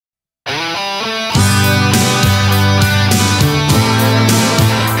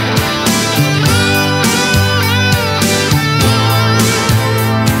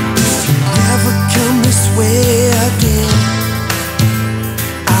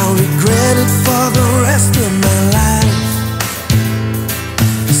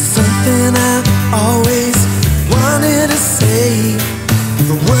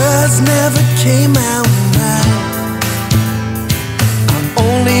came out right. I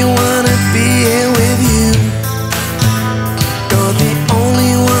only wanna be here with you. You're the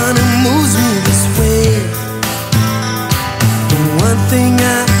only one who moves me this way. The one thing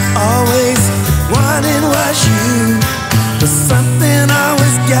I always wanted was you, but something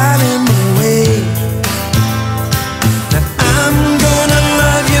always got in the way. Now I'm gonna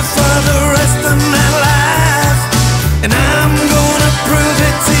love you for the rest of my life, and I'm gonna prove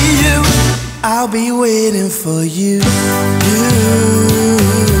it to you. I'll be waiting for you.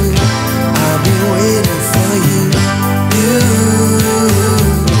 I'll be waiting for you.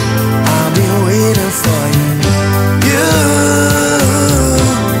 I'll be waiting for you.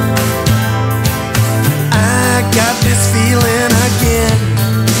 I got this feeling again.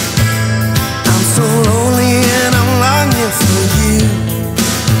 I'm so lonely and I'm longing for you.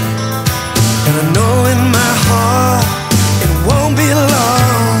 And I know in my heart it won't be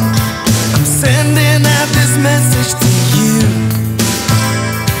long. I'm sending out this message to you.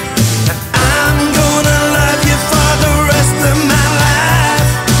 Now I'm gonna love you for the rest of my life.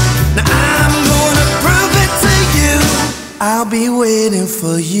 Now I'm gonna prove it to you. I'll be waiting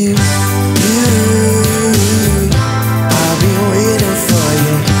for you. I'll be waiting for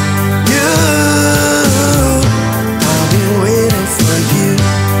you. I'll be waiting for you.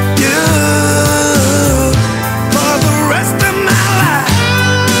 For the rest of my life.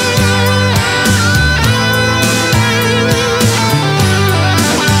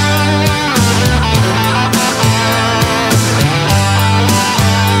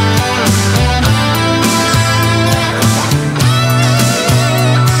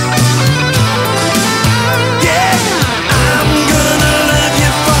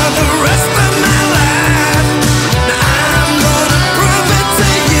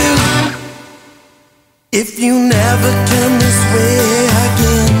 If you never come this way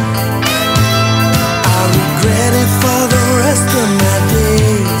again, I'll regret it for the rest of my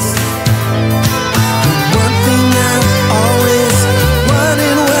days. The one thing I always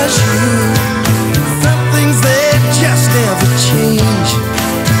wanted was you. Some things they just never change.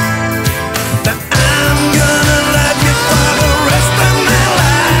 But I'm gonna love you for the rest of my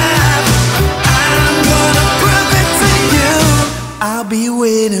life. I'm gonna prove it to you. I'll be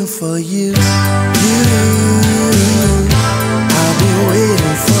waiting for you.